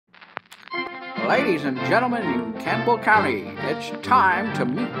Ladies and gentlemen in Campbell County, it's time to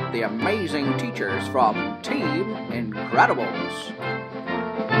meet the amazing teachers from Team Incredibles.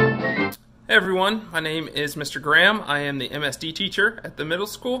 Hey everyone, my name is Mr. Graham. I am the MSD teacher at the middle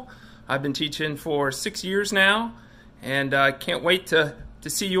school. I've been teaching for 6 years now, and I can't wait to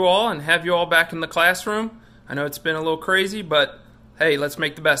see you all and have you all back in the classroom. I know it's been a little crazy, but hey, let's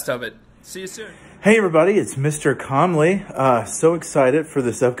make the best of it. See you soon. Hey everybody, it's Mr. Conley. So excited for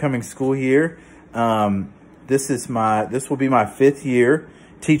this upcoming school year. This will be my 5th year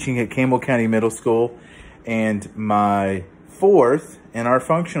teaching at Campbell County Middle School and my 4th in our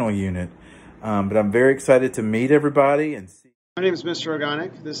functional unit. But I'm very excited to meet everybody and see. My name is Mr.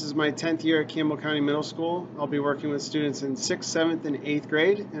 Organic. This is my 10th year at Campbell County Middle School. I'll be working with students in 6th, 7th, and 8th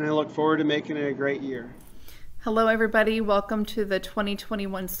grade, and I look forward to making it a great year. Hello everybody, welcome to the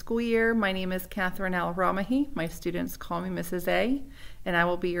 2021 school year. My name is Catherine Al-Ramahi. My students call me Mrs. A, and I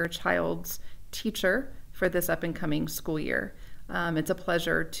will be your child's teacher for this up and coming school year. It's a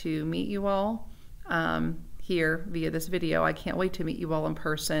pleasure to meet you all here via this video. I can't wait to meet you all in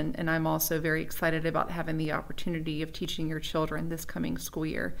person, and I'm also very excited about having the opportunity of teaching your children this coming school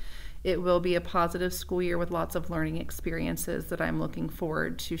year. It will be a positive school year with lots of learning experiences that I'm looking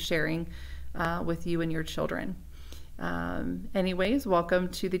forward to sharing with you and your children. Anyways, welcome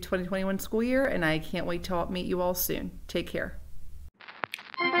to the 2021 school year, and I can't wait to meet you all soon. Take care.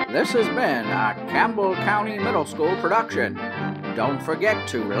 This has been a Campbell County Middle School production. Don't forget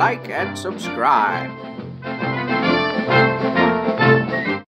to like and subscribe.